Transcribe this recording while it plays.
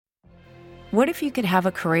What if you could have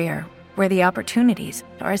a career where the opportunities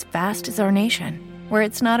are as vast as our nation, where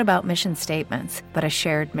it's not about mission statements, but a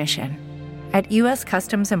shared mission? At U.S.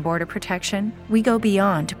 Customs and Border Protection, we go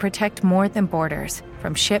beyond to protect more than borders.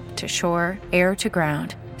 From ship to shore, air to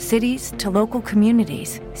ground, cities to local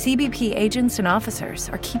communities, CBP agents and officers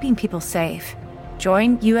are keeping people safe.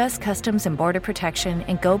 Join U.S. Customs and Border Protection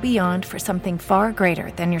and go beyond for something far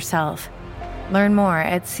greater than yourself. Learn more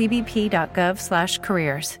at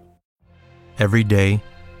cbp.gov/careers. Every day,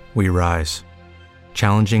 we rise,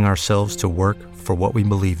 challenging ourselves to work for what we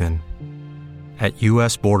believe in. At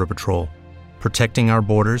U.S. Border Patrol, protecting our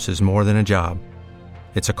borders is more than a job.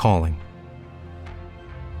 It's a calling.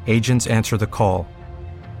 Agents answer the call,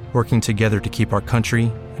 working together to keep our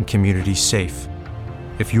country and communities safe.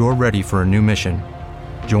 If you're ready for a new mission,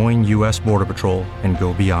 join U.S. Border Patrol and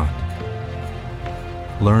go beyond.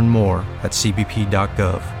 Learn more at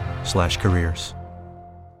cbp.gov/careers.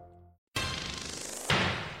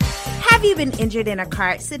 Have you been injured in a car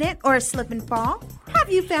accident or a slip and fall?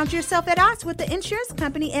 Have you found yourself at odds with the insurance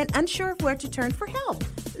company and unsure of where to turn for help?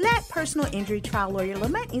 Let personal injury trial lawyer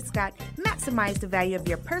LaMonte Scott maximize the value of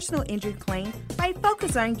your personal injury claim by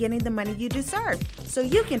focusing on getting the money you deserve so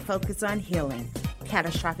you can focus on healing.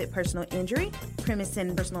 Catastrophic personal injury, premise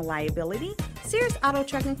and personal liability, serious auto,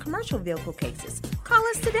 truck, and commercial vehicle cases. Call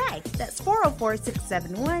us today. That's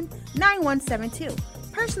 404-671-9172.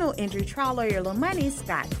 Personal injury trial lawyer LaMonte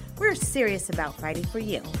Scott. We're serious about fighting for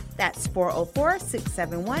you. That's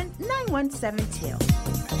 404-671-9172.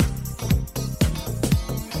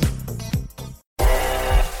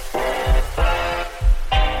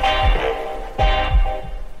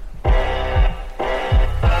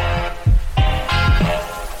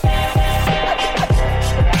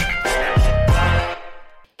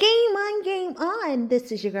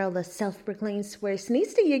 This is your girl, the self-proclaimed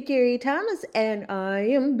Sportsnista, your Gary Thomas, and I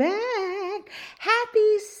am back.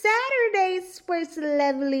 Happy Saturday, sports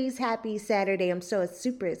lovelies. Happy Saturday. I'm so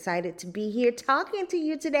super excited to be here talking to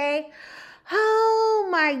you today. Oh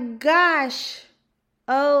my gosh.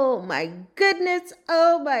 Oh my goodness.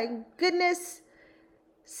 Oh my goodness.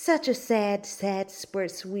 Such a sad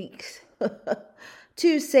sports week,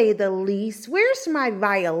 to say the least. Where's my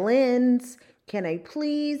violins? Can I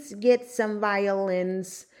please get some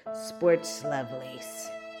violins, sports lovelies?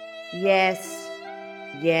 Yes,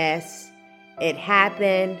 it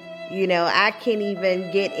happened. You know, I can't even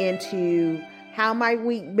get into how my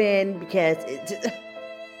week been because it's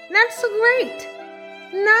not so great.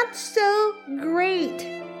 Not so great.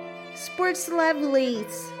 Sports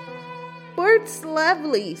lovelies,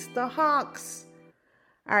 the Hawks.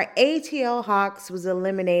 Our ATL Hawks was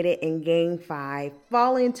eliminated in Game 5,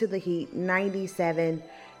 falling to the Heat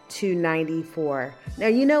 97-94. Now,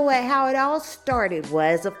 you know what? How it all started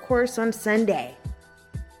was, of course, on Sunday,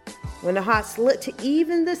 when the Hawks looked to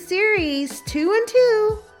even the series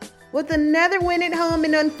 2-2 with another win at home,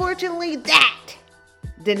 and unfortunately, that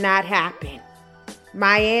did not happen.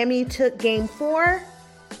 Miami took Game 4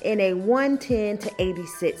 in a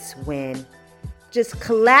 110-86 win, just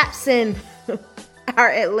collapsing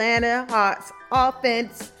our Atlanta Hawks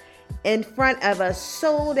offense in front of a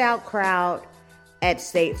sold-out crowd at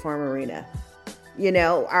State Farm Arena. You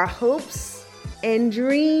know, our hopes and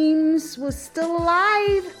dreams was still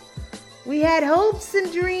alive. We had hopes and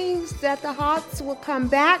dreams that the Hawks would come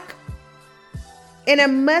back in a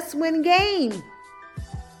must-win game.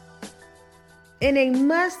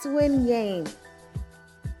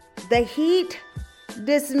 The Heat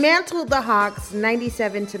dismantled the Hawks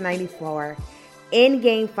 97-94. in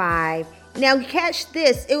Game 5. Now catch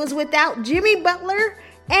this. It was without Jimmy Butler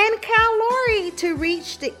and Kyle Lowry to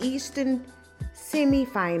reach the Eastern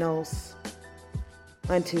semifinals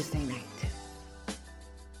on Tuesday night.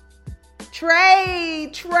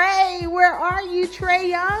 Trey, where are you, Trae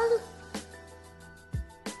Young?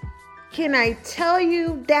 Can I tell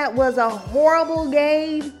you that was a horrible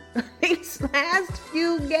game? These last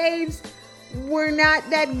few games were not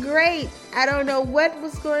that great. I don't know what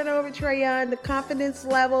was going on with Trae Young. The confidence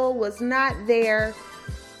level was not there.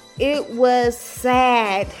 It was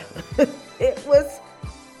sad. It was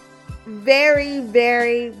very,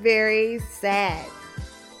 very, very sad.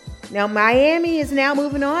 Now, Miami is now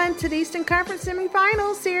moving on to the Eastern Conference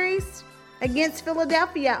semifinal series against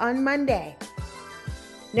Philadelphia on Monday.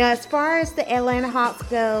 Now, as far as the Atlanta Hawks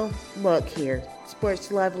go, look here, sports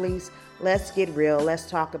lovelies, let's get real. Let's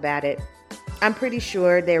talk about it. I'm pretty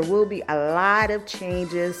sure there will be a lot of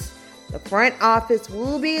changes. The front office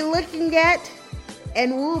will be looking at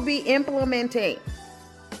and will be implementing.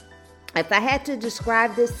 If I had to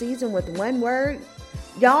describe this season with one word,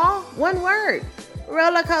 y'all, one word,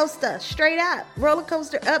 Roller coaster, straight up. Roller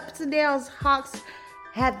coaster, ups and downs. Hawks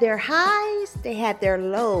had their highs, they had their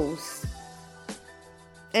lows.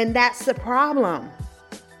 And that's the problem.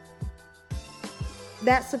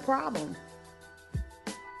 That's the problem.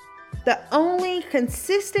 The only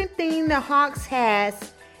consistent thing the Hawks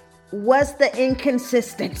has was the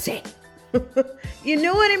inconsistency. You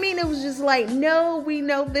know what I mean? It was just like, no, we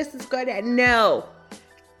know this is going to, no.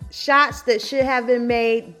 Shots that should have been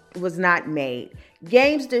made was not made.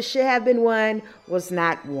 Games that should have been won was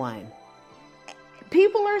not won.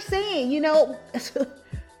 People are saying,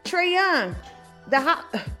 Trae Young, the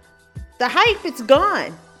hype is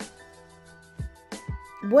gone.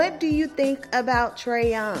 What do you think about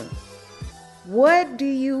Trae Young? What do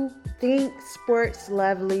you think, sports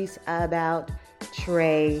lovelies, about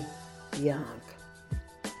Trae Young?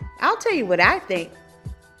 I'll tell you what I think.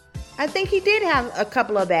 I think he did have a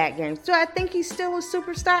couple of bad games. Do I think he's still a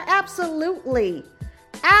superstar? Absolutely.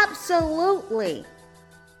 Absolutely.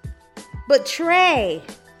 But Trae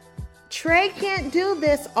can't do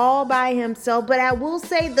this all by himself. But I will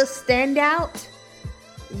say the standout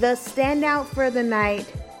for the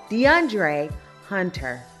night, DeAndre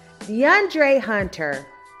Hunter. DeAndre Hunter.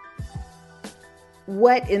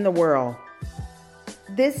 What in the world?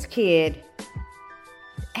 This kid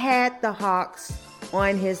had the Hawks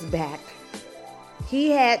on his back.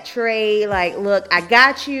 He had Trae like, look, I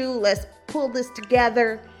got you. Let's pull this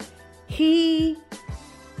together.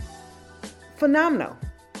 Phenomenal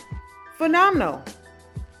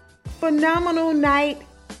night,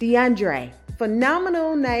 DeAndre.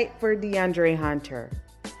 Phenomenal night for DeAndre Hunter.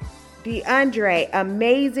 DeAndre,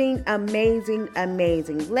 amazing.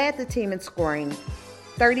 Led the team in scoring,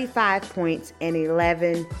 35 points and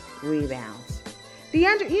 11 rebounds.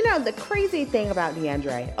 DeAndre, the crazy thing about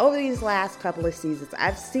DeAndre, over these last couple of seasons,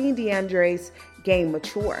 I've seen DeAndre's game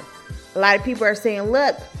mature. A lot of people are saying,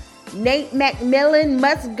 look, Nate McMillan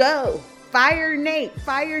must go. Fire Nate.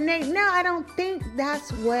 No, I don't think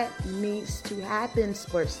that's what needs to happen,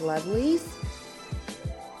 sports lovelies.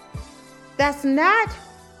 That's not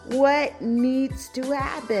what needs to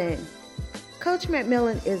happen. Coach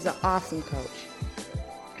McMillan is an awesome coach.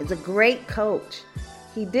 He's a great coach.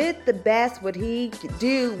 He did the best what he could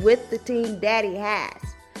do with the team that he has.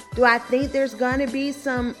 Do I think there's going to be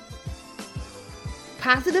some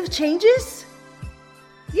positive changes?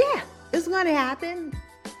 Yeah, it's going to happen.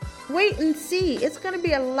 Wait and see. It's going to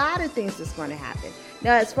be a lot of things that's going to happen.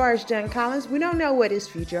 Now, as far as John Collins, we don't know what his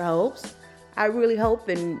future holds. I really hope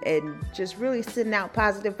and just really sending out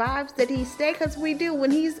positive vibes that he stay, because we do.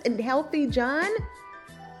 When he's healthy, John,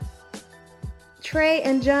 Trae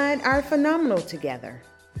and John are phenomenal together.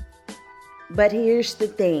 But here's the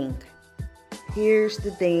thing.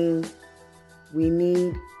 We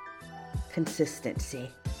need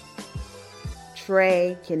consistency.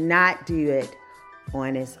 Trae cannot do it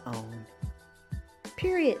on his own.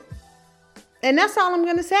 Period. And that's all I'm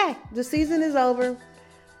going to say. The season is over.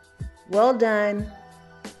 Well done.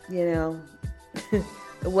 It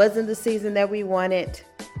wasn't the season that we wanted.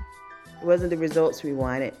 It wasn't the results we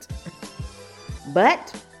wanted.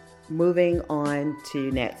 But moving on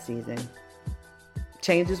to next season.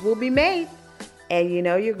 Changes will be made. And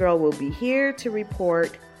your girl will be here to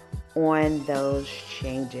report on those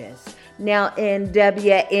changes. Now in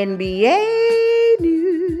WNBA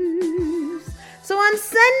news. So on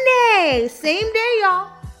Sunday, same day, y'all,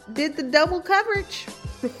 did the double coverage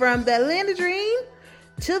from the Atlanta Dream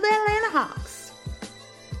to the Atlanta Hawks.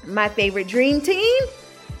 My favorite Dream team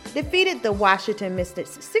defeated the Washington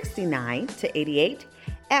Mystics 69-88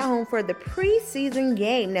 at home for the preseason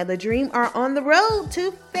game. Now the Dream are on the road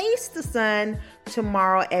to face the Sun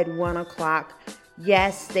tomorrow at 1 o'clock.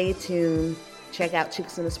 Yes, stay tuned. Check out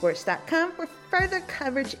chicksinthesports.com for further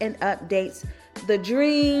coverage and updates. The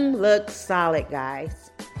Dream looks solid,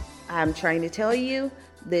 guys. I'm trying to tell you,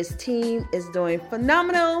 this team is doing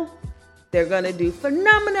phenomenal. They're going to do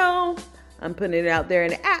phenomenal. I'm putting it out there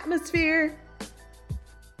in the atmosphere.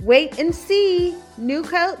 Wait and see. New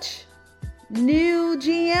coach, new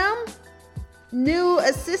GM, new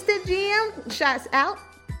assistant GM. Shots out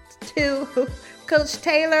to Coach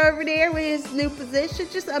Taylor over there with his new position.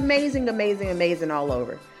 Just amazing all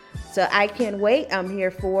over. So I can't wait. I'm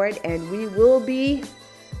here for it. And we will be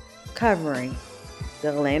covering the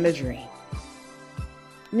Atlanta Dream.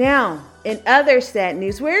 Now, in other sad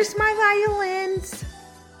news, where's my violins?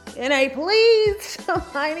 And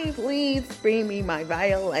somebody please bring me my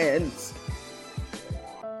violins.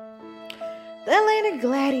 The Atlanta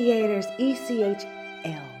Gladiators,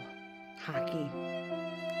 ECHL hockey.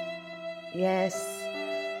 Yes,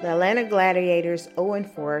 the Atlanta Gladiators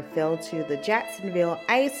 0-4 fell to the Jacksonville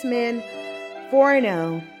Icemen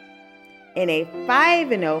 4-0 in a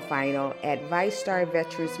 5-0 final at VyStar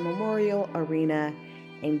Veterans Memorial Arena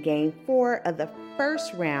in Game 4 of the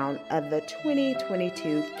first round of the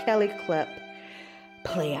 2022 Kelly Cup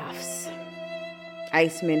playoffs.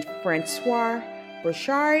 Iceman Francois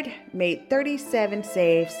Bouchard made 37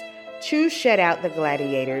 saves to shut out the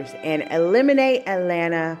Gladiators and eliminate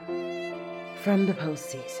Atlanta from the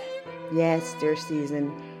postseason. Yes, their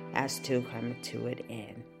season has to come to an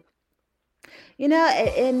end. You know,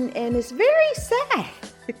 and it's very sad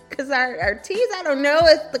because our teams, I don't know,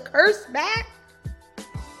 is the curse back?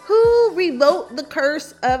 Who revoked the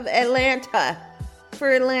curse of Atlanta for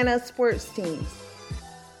Atlanta sports teams?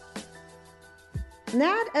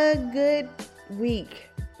 Not a good week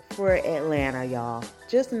for Atlanta, y'all.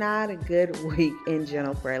 Just not a good week in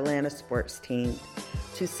general for Atlanta sports teams,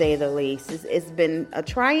 to say the least. It's been a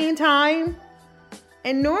trying time.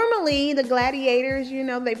 And normally the Gladiators, you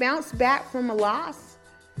know, they bounce back from a loss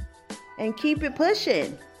and keep it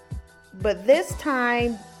pushing. But this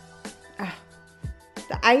time,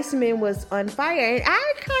 the Iceman was on fire. And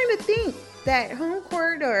I kind of think that home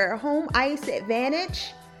court or home ice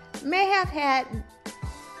advantage may have had,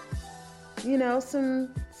 you know, some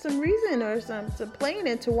reason or some playing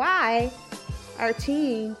into why our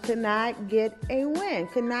team could not get a win,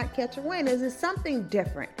 could not catch a win. It's something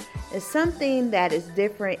different. It's something that is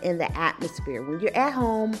different in the atmosphere. When you're at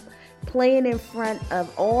home playing in front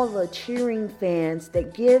of all the cheering fans,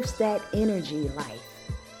 that gives that energy life,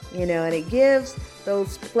 you know, and it gives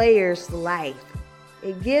those players life.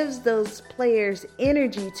 It gives those players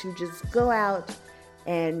energy to just go out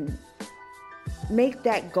and make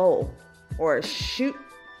that goal or shoot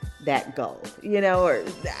that goal, you know, or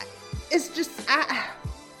it's just,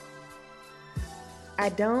 I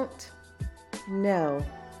don't know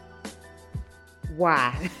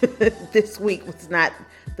why this week was not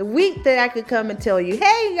the week that I could come and tell you,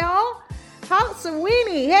 hey, y'all, Hawks are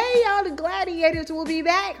winning. Hey, y'all, the Gladiators will be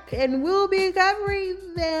back and we'll be covering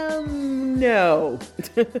them. No.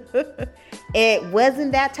 It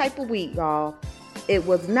wasn't that type of week, y'all. It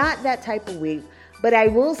was not that type of week. But I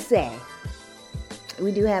will say,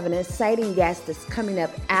 we do have an exciting guest that's coming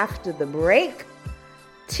up after the break.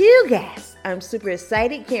 2 guests. I'm super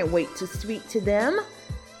excited. Can't wait to speak to them.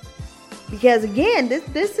 Because again,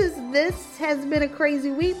 this has been a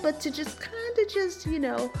crazy week, but to just kind of you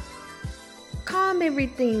know, calm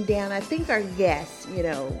everything down. I think our guests, you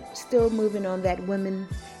know, still moving on that women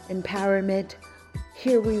empowerment.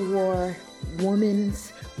 Here we were, women,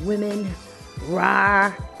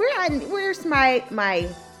 roar. Where's my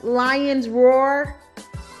lion's roar?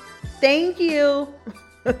 Thank you.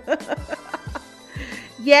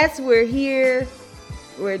 Yes, we're here.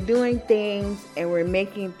 We're doing things and we're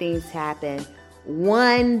making things happen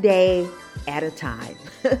one day at a time.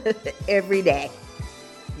 Every day.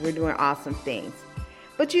 We're doing awesome things.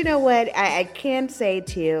 But you know what? I can say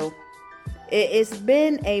too, it's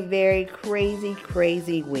been a very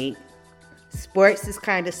crazy week. Sports is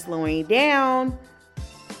kind of slowing down.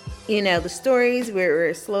 You know, the stories,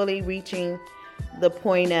 we're slowly reaching the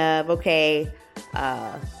point of, okay,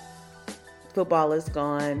 football is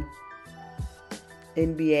gone.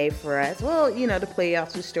 NBA for us. Well, you know, the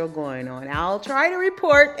playoffs are still going on. I'll try to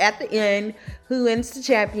report at the end who wins the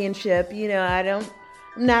championship. You know, I'm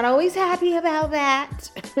not always happy about that.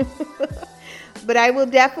 But I will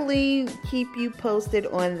definitely keep you posted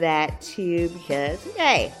on that too, because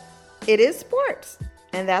hey, it is sports.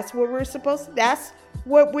 And that's what that's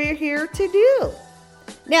what we're here to do.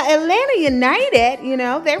 Now, Atlanta United, you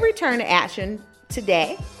know, they return to action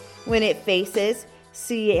today when it faces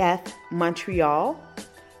CF Montreal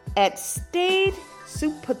at Stade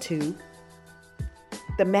Saputo.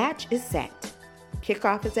 The match is set.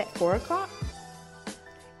 Kickoff is at 4 o'clock.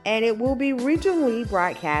 And it will be regionally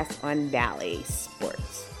broadcast on Valley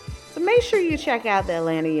Sports. So make sure you check out the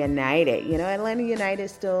Atlanta United. You know, Atlanta United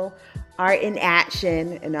still are in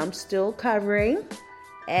action, and I'm still covering.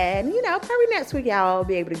 And, you know, probably next week I'll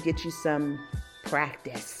be able to get you some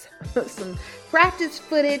practice. Some practice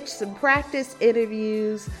footage, some practice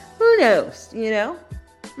interviews. Who knows, you know?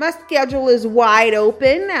 My schedule is wide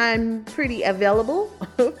open. I'm pretty available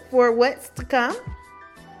for what's to come.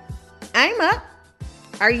 I'm up.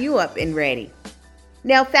 Are you up and ready?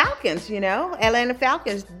 Now, Falcons, you know, Atlanta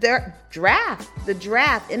Falcons, their draft,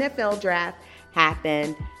 NFL draft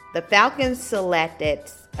happened. The Falcons selected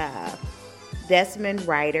Desmond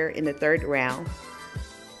Ridder in the 3rd round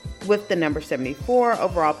with the number 74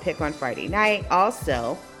 overall pick on Friday night.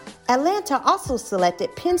 Also, Atlanta also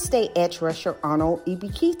selected Penn State edge rusher Arnold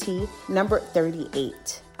Ebiketie, number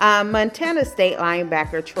 38. Montana State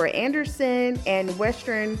linebacker Troy Anderson and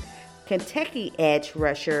Western Kentucky edge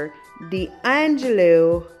rusher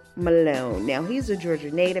D'Angelo Malone. Now, he's a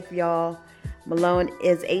Georgia native, y'all. Malone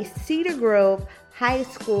is a Cedar Grove High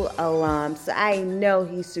School alum, so I know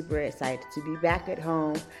he's super excited to be back at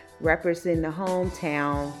home, representing the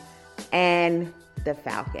hometown and the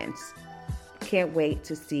Falcons. Can't wait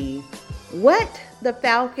to see what the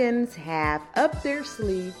Falcons have up their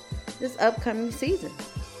sleeve this upcoming season.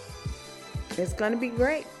 It's going to be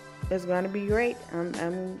great. It's going to be great.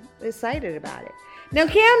 I'm excited about it. Now,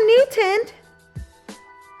 Cam Newton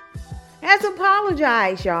has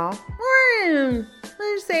apologized, y'all.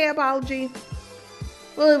 Let's say apology.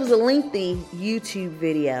 Well, it was a lengthy YouTube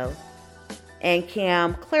video, and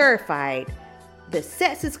Cam clarified the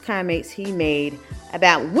sexist comments he made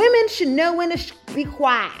about women should know when to be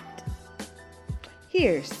quiet.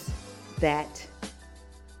 Here's that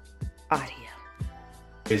audio.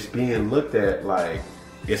 It's being looked at like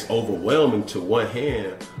it's overwhelming to one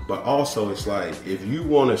hand, but also it's like if you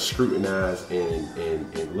want to scrutinize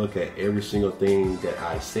and look at every single thing that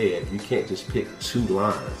I said, you can't just pick 2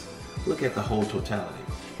 lines. Look at the whole totality.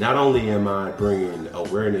 Not only am I bringing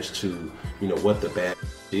awareness to, what the bad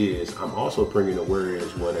is, I'm also bringing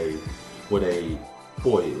awareness what a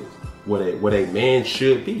boy is, what a man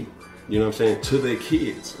should be. You know what I'm saying? To their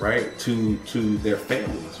kids, right? To their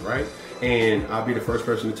families, right? And I'll be the first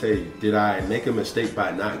person to tell you, did I make a mistake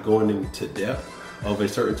by not going into depth of a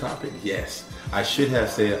certain topic? Yes. I should have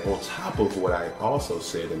said on top of what I also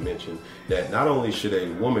said and mentioned that not only should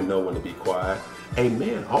a woman know when to be quiet, a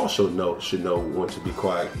man also should know when to be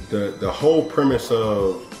quiet. The whole premise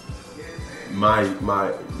of my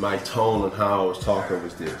tone and how I was talking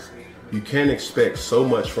was this. You can't expect so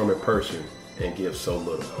much from a person and give so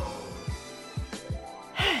little.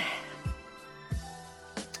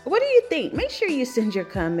 What do you think? Make sure you send your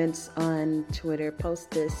comments on Twitter.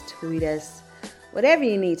 Post us, tweet us, whatever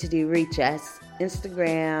you need to do. Reach us.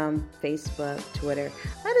 Instagram, Facebook, Twitter.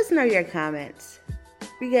 Let us know your comments.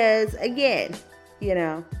 Because, again,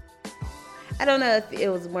 I don't know if it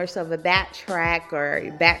was more so of a backtrack or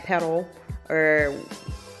backpedal or,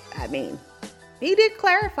 he did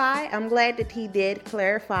clarify. I'm glad that he did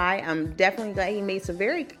clarify. I'm definitely glad he made some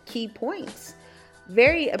very key points.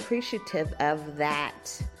 Very appreciative of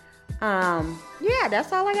that.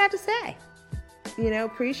 That's all I got to say.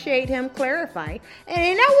 Appreciate him clarifying.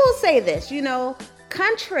 And I will say this,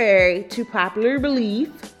 contrary to popular belief,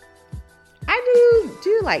 I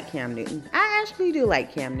do like Cam Newton. I actually do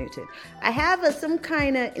like Cam Newton. I have some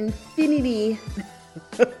kind of infinity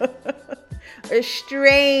or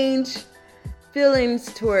strange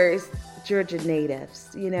feelings towards Georgia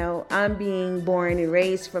natives. I'm being born and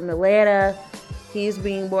raised from Atlanta. He's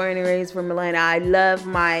being born and raised from Atlanta. I love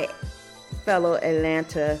my fellow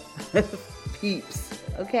Atlanta peeps,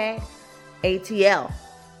 okay? ATL.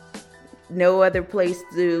 No other place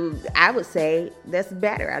I would say, that's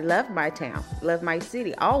better. I love my town, love my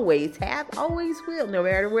city. Always have, always will. No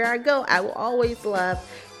matter where I go, I will always love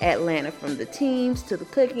Atlanta, from the teams to the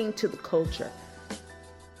cooking to the culture.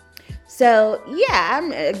 So,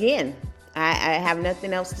 I have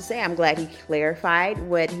nothing else to say. I'm glad he clarified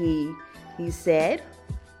what he said.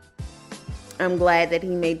 I'm glad that he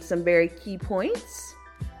made some very key points.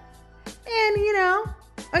 And,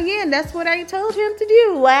 again, that's what I told him to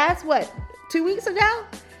do last, 2 weeks ago?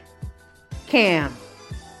 Cam,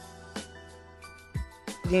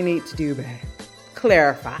 you need to do better.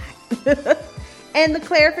 Clarify. And the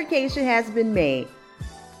clarification has been made.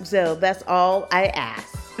 So that's all I ask.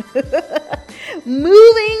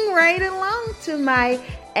 Moving right along to my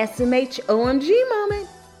SMH OMG moment.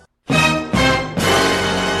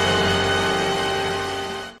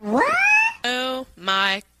 What? Oh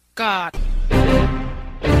my God.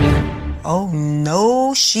 Oh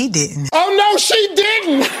no, she didn't. Oh no, she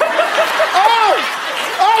didn't.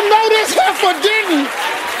 Oh no, this heifer didn't.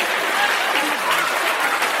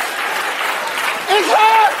 It's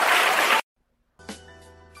her.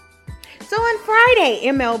 So on Friday,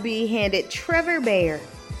 MLB handed Trevor Bauer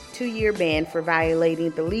 2-year ban for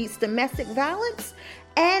violating the league's domestic violence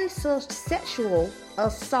and sexual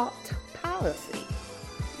assault policy.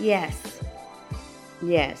 Yes.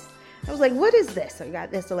 I was like, what is this? I got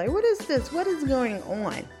this alert. What is this? What is going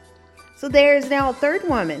on? So there is now a third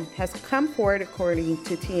woman has come forward, according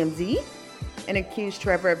to TMZ, and accused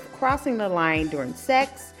Trevor of crossing the line during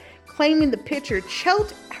sex, claiming the pitcher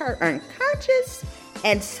choked her unconscious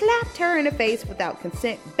and slapped her in the face without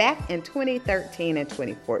consent back in 2013 and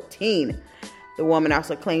 2014. The woman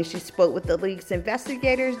also claims she spoke with the league's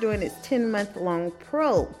investigators during its 10-month-long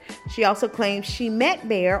probe. She also claims she met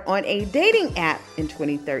Bauer on a dating app in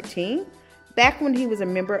 2013, back when he was a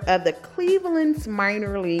member of the Cleveland's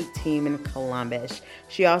minor league team in Columbus.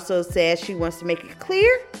 She also says she wants to make it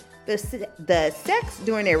clear the sex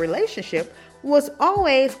during their relationship was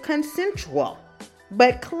always consensual,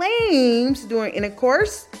 but claims during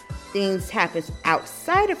intercourse things happen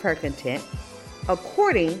outside of her consent,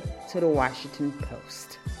 according to the Washington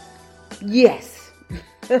Post. Yes.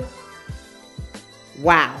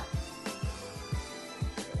 Wow.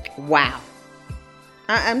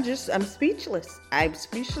 I'm speechless. I'm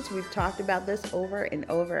speechless. We've talked about this over and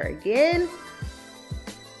over again.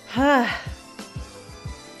 That's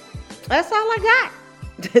all I got.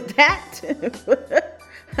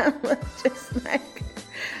 I'm just like,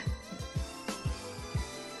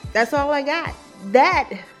 that's all I got. That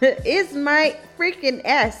is my freaking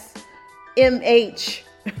SMH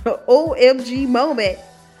OMG moment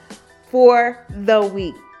for the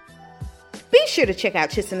week. Be sure to check out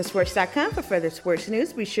ChisandTheSports.com for further sports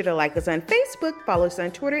news. Be sure to like us on Facebook, follow us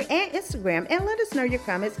on Twitter and Instagram, and let us know your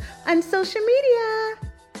comments on social media.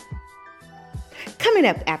 Coming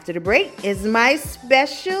up after the break is my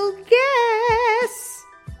special guest.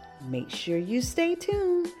 Make sure you stay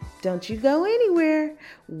tuned. Don't you go anywhere.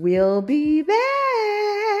 We'll be back.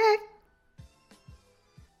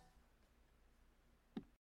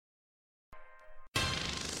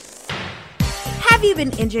 Have you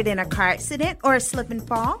been injured in a car accident or a slip and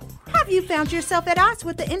fall? Have you found yourself at odds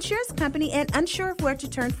with the insurance company and unsure of where to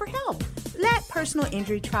turn for help? Let personal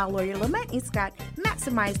injury trial lawyer LaMonte Scott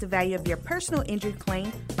maximize the value of your personal injury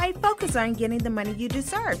claim by focusing on getting the money you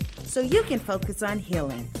deserve so you can focus on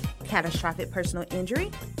healing. Catastrophic personal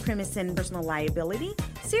injury, premise and personal liability,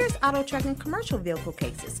 serious auto, truck, and commercial vehicle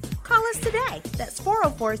cases. Call us today. That's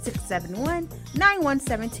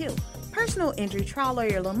 404-671-9172. Personal injury trial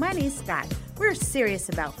lawyer LaMonte Scott. We're serious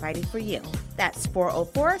about fighting for you. That's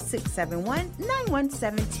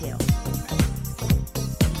 404-671-9172.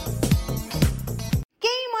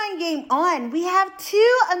 Game on. We have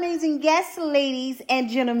two amazing guests, ladies and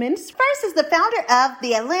gentlemen. First is the founder of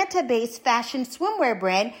the Atlanta-based fashion swimwear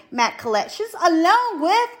brand, Matt Collections, along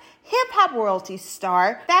with hip-hop royalty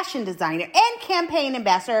star, fashion designer, and campaign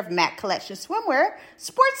ambassador of Matt Collections Swimwear,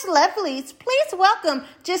 Sports Lovelies. Please welcome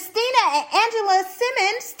Justina and Angela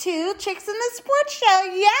Simmons to Chicks in the Sports Show.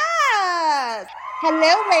 Yes!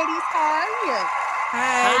 Hello, ladies. How are you?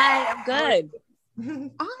 Hi, I'm good.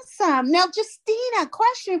 Awesome. Now, Justina,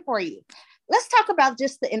 question for you. Let's talk about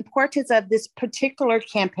just the importance of this particular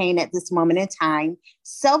campaign at this moment in time.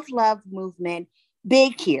 Self-love movement,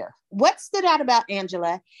 big here. What stood out about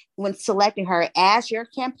Angela when selecting her as your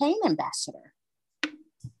campaign ambassador?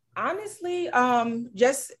 Honestly,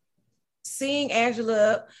 just seeing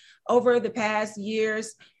Angela over the past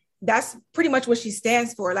years, that's pretty much what she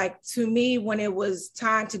stands for. Like, to me, when it was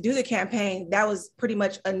time to do the campaign, that was pretty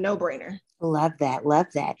much a no-brainer. Love that. Love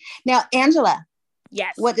that. Now, Angela.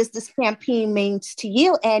 Yes. What does this campaign mean to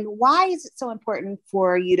you? And why is it so important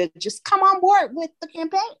for you to just come on board with the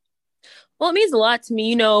campaign? Well, it means a lot to me.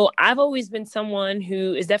 You know, I've always been someone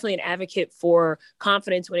who is definitely an advocate for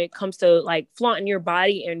confidence when it comes to like flaunting your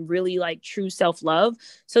body and really like true self-love.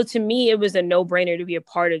 So to me, it was a no-brainer to be a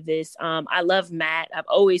part of this. I love Matt. I've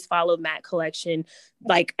always followed Matt Collection,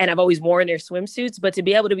 and I've always worn their swimsuits, but to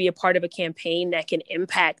be able to be a part of a campaign that can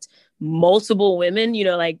impact multiple women, you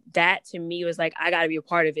know, like that to me was like, I got to be a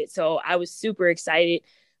part of it. So I was super excited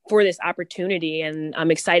for this opportunity, and I'm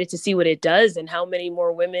excited to see what it does and how many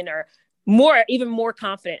more women are even more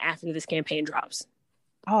confident after this campaign drops.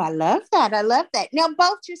 Oh, I love that. I love that. Now,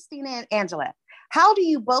 both Justina and Angela, how do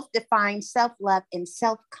you both define self-love and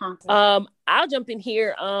self-confidence? I'll jump in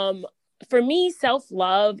here. For me,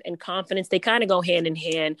 self-love and confidence, they kind of go hand in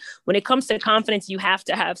hand. When it comes to confidence, you have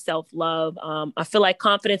to have self-love. I feel like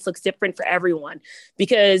confidence looks different for everyone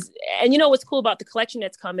because, and you know, what's cool about the collection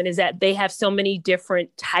that's coming is that they have so many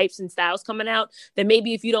different types and styles coming out that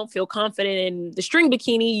maybe if you don't feel confident in the string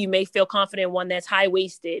bikini, you may feel confident in one that's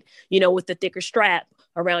high-waisted, you know, with the thicker strap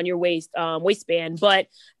around your waistband. But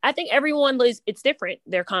I think it's different,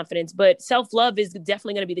 their confidence, but self-love is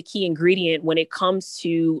definitely going to be the key ingredient when it comes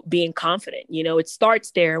to being confident. You know, it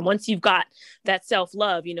starts there. And once you've got that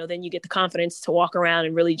self-love, you know, then you get the confidence to walk around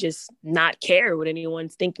and really just not care what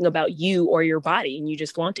anyone's thinking about you or your body. And you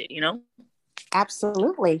just flaunt it, you know?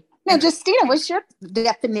 Absolutely. Now, Justina, what's your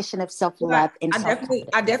definition of self-love?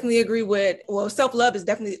 I definitely agree with, self-love is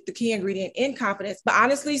definitely the key ingredient in confidence. But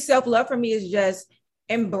honestly, self-love for me is just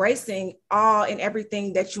embracing all and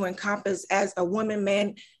everything that you encompass as a woman,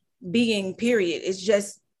 man, being, period. It's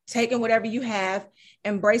just taking whatever you have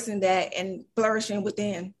embracing that and flourishing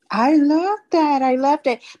within. I love that. I love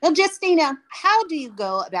that. Now, Justina, how do you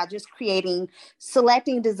go about just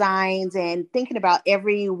selecting designs and thinking about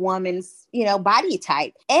every woman's, body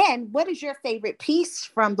type? And what is your favorite piece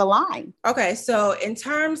from the line? Okay, so in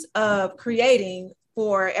terms of creating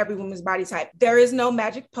for every woman's body type, there is no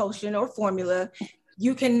magic potion or formula.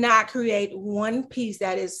 You cannot create one piece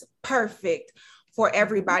that is perfect for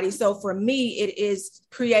everybody. So for me, it is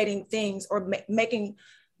creating things or making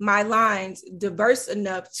my lines diverse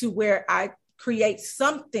enough to where I create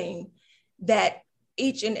something that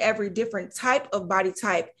each and every different type of body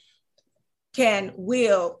type can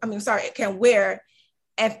wear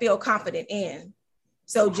and feel confident in.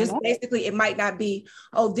 So just basically, it might not be,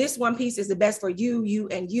 oh, this one piece is the best for you, you,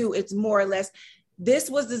 and you. It's more or less, this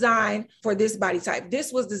was designed for this body type.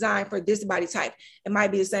 This was designed for this body type. It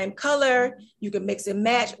might be the same color. You can mix and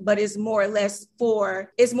match, but it's more or less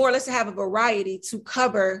to have a variety to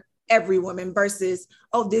cover every woman versus,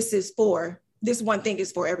 oh, this one thing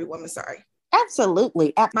is for every woman. Sorry.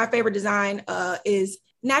 Absolutely. My favorite design is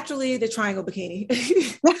naturally the triangle bikini.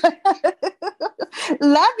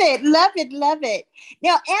 Love it. Love it. Love it.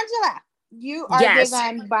 Now, Angela, you are big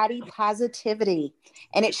on body positivity,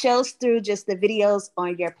 and it shows through just the videos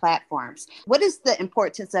on your platforms. What is the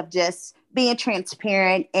importance of just being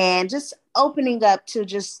transparent and just opening up to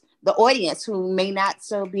just the audience who may not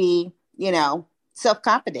so be,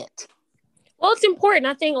 self-confident? Well, it's important.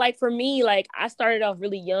 I think for me, I started off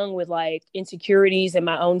really young with insecurities and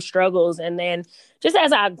my own struggles. And then just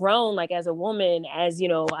as I've grown, as a woman, as,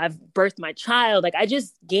 I've birthed my child, I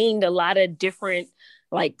just gained a lot of different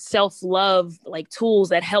self-love, tools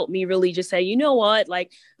that help me really just say, you know what,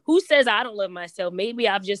 who says I don't love myself? Maybe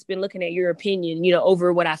I've just been looking at your opinion,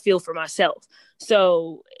 over what I feel for myself.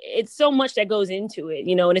 So it's so much that goes into it,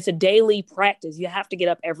 and it's a daily practice. You have to get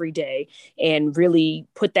up every day and really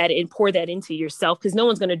put that in, pour that into yourself, because no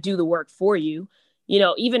one's going to do the work for you.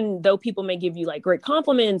 Even though people may give you great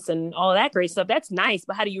compliments and all that great stuff, that's nice.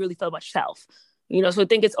 But how do you really feel about yourself? So I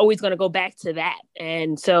think it's always going to go back to that.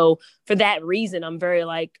 And so for that reason, I'm very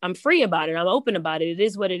I'm free about it. I'm open about it. It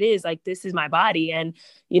is what it is. This is my body. And,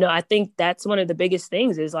 I think that's one of the biggest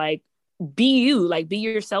things is be you, be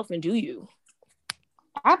yourself and do you.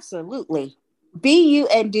 Absolutely. Be you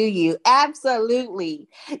and do you. Absolutely.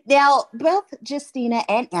 Now, both Justina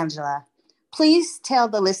and Angela, please tell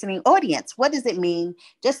the listening audience, what does it mean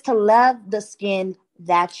just to love the skin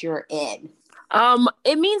that you're in?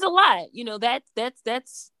 It means a lot,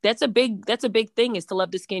 that's a big thing, is to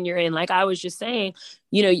love the skin you're in. Like I was just saying,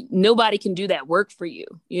 nobody can do that work for you,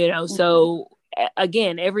 So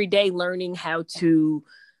again, every day learning how to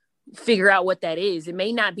figure out what that is. It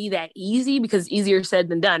may not be that easy because it's easier said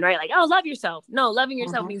than done, right? Love yourself. No, loving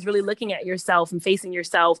yourself means really looking at yourself and facing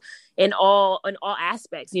yourself in all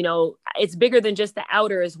aspects. It's bigger than just the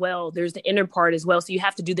outer as well. There's the inner part as well. So you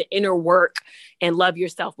have to do the inner work and love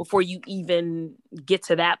yourself before you even get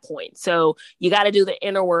to that point. So you got to do the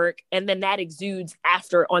inner work, and then that exudes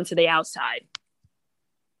after onto the outside.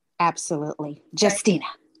 Absolutely. Justina.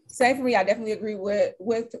 Same for me. I definitely agree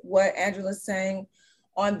with what Angela's saying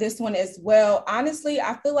on this one as well. Honestly,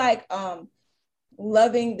 I feel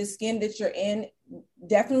loving the skin that you're in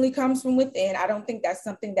definitely comes from within. I don't think that's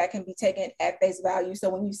something that can be taken at face value. So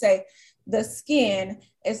when you say the skin,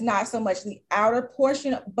 it's not so much the outer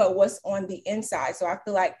portion, but what's on the inside. So I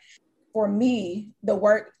feel for me,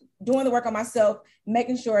 doing the work on myself,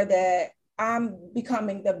 making sure that I'm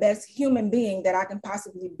becoming the best human being that I can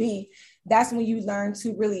possibly be, that's when you learn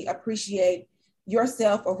to really appreciate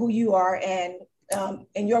yourself or who you are, and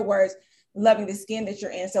in your words, loving the skin that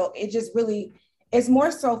you're in. So it just really, it's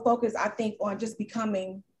more so focused, I think, on just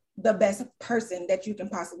becoming the best person that you can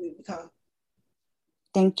possibly become.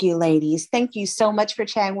 Thank you, ladies. Thank you so much for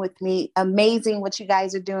chatting with me. Amazing what you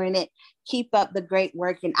guys are doing. Keep up the great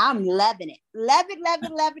work, and I'm loving it. Love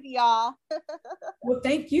it, y'all. Well,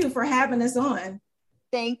 thank you for having us on.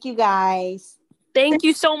 Thank you, guys. Thank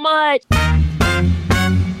you so much.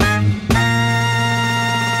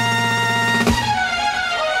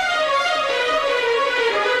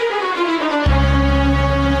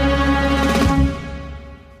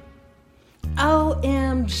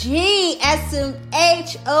 OMG,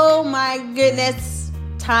 SMH, oh my goodness.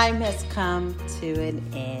 Time has come to an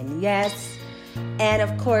end, yes. And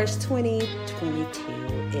of course,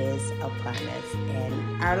 2022 is upon us,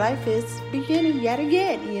 and our life is beginning yet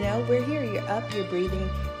again. We're here, you're up, you're breathing,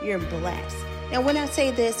 you're blessed. Now, when I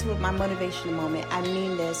say this with my motivational moment, I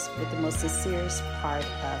mean this with the most sincerest part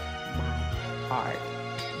of my heart.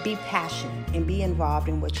 Be passionate and be involved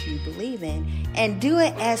in what you believe in, and do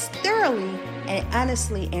it as thoroughly and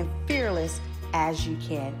honestly and fearless as you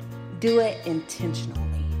can. Do it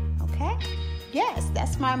intentionally, okay? Yes,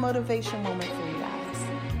 that's my motivation moment for you guys.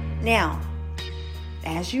 Now,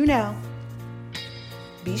 as you know,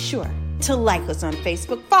 be sure to like us on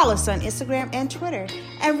Facebook, follow us on Instagram and Twitter,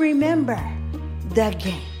 and remember, the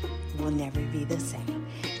game will never be the same.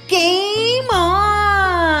 Game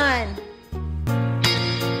on!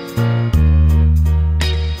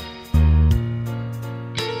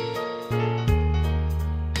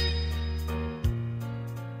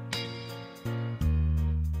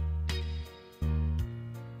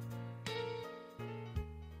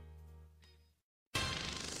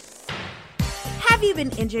 Have you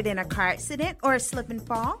been injured in a car accident or a slip and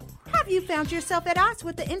fall? Have you found yourself at odds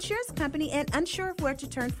with the insurance company and unsure of where to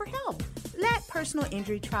turn for help? Let personal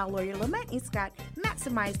injury trial lawyer LaMontagne Scott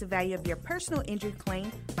maximize the value of your personal injury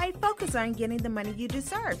claim by focusing on getting the money you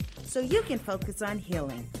deserve so you can focus on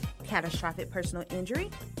healing. Catastrophic personal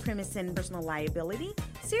injury, premise and personal liability,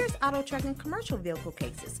 serious auto, truck, and commercial vehicle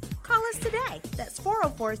cases. Call us today. That's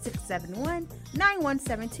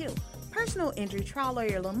 404-671-9172. Personal injury trial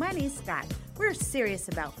lawyer LaMontagne Scott. We're serious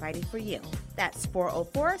about fighting for you. That's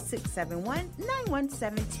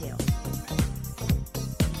 404-671-9172.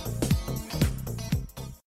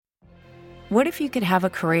 What if you could have a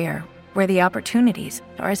career where the opportunities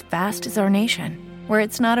are as vast as our nation, where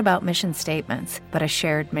it's not about mission statements, but a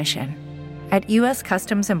shared mission? At U.S.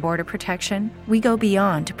 Customs and Border Protection, we go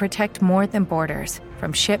beyond to protect more than borders,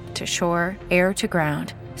 from ship to shore, air to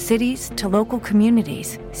ground. Cities to local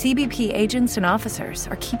communities, CBP agents and officers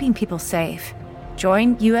are keeping people safe.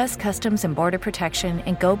 Join U.S. Customs and Border Protection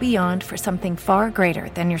and go beyond for something far greater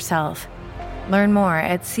than yourself. Learn more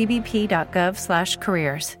at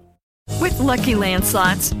cbp.gov/careers. With Lucky Land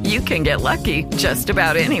Slots, you can get lucky just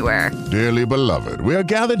about anywhere. Dearly beloved, we are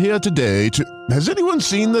gathered here today to... Has anyone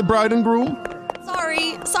seen the bride and groom?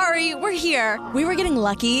 Sorry, we're here. We were getting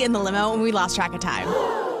lucky in the limo and we lost track of time.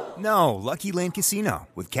 No, Lucky Land Casino,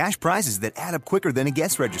 with cash prizes that add up quicker than a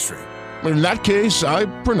guest registry. In that case, I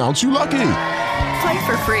pronounce you lucky. Play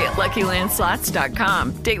for free at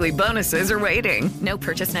LuckyLandSlots.com. Daily bonuses are waiting. No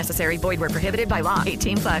purchase necessary. Void where prohibited by law.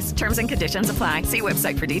 18+. Terms and conditions apply. See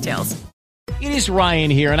website for details. It is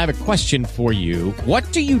Ryan here, and I have a question for you.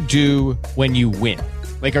 What do you do when you win?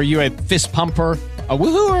 Like, are you a fist pumper, a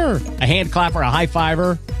woo-hooer, a hand clapper, a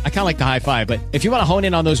high-fiver? I kind of like the high-five, but if you want to hone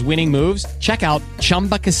in on those winning moves, check out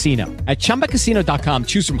Chumba Casino. At ChumbaCasino.com,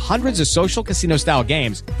 choose from hundreds of social casino-style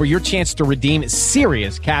games for your chance to redeem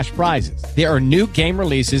serious cash prizes. There are new game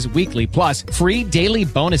releases weekly, plus free daily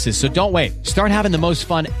bonuses, so don't wait. Start having the most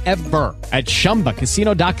fun ever at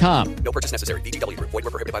ChumbaCasino.com. No purchase necessary. VGW. Void where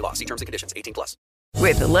prohibited by law. See terms and conditions. 18+.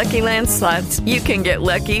 With the Lucky Land Slots, you can get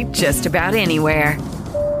lucky just about anywhere.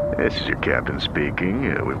 This is your captain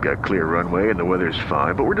speaking. We've got clear runway and the weather's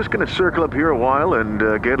fine, but we're just going to circle up here a while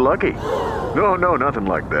and get lucky. No, nothing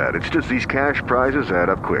like that. It's just these cash prizes add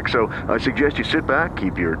up quick. So I suggest you sit back,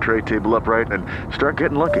 keep your tray table upright, and start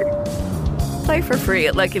getting lucky. Play for free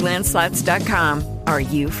at LuckyLandSlots.com. Are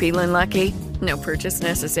you feeling lucky? No purchase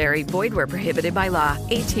necessary. Void where prohibited by law.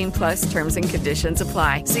 18+ terms and conditions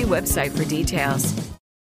apply. See website for details.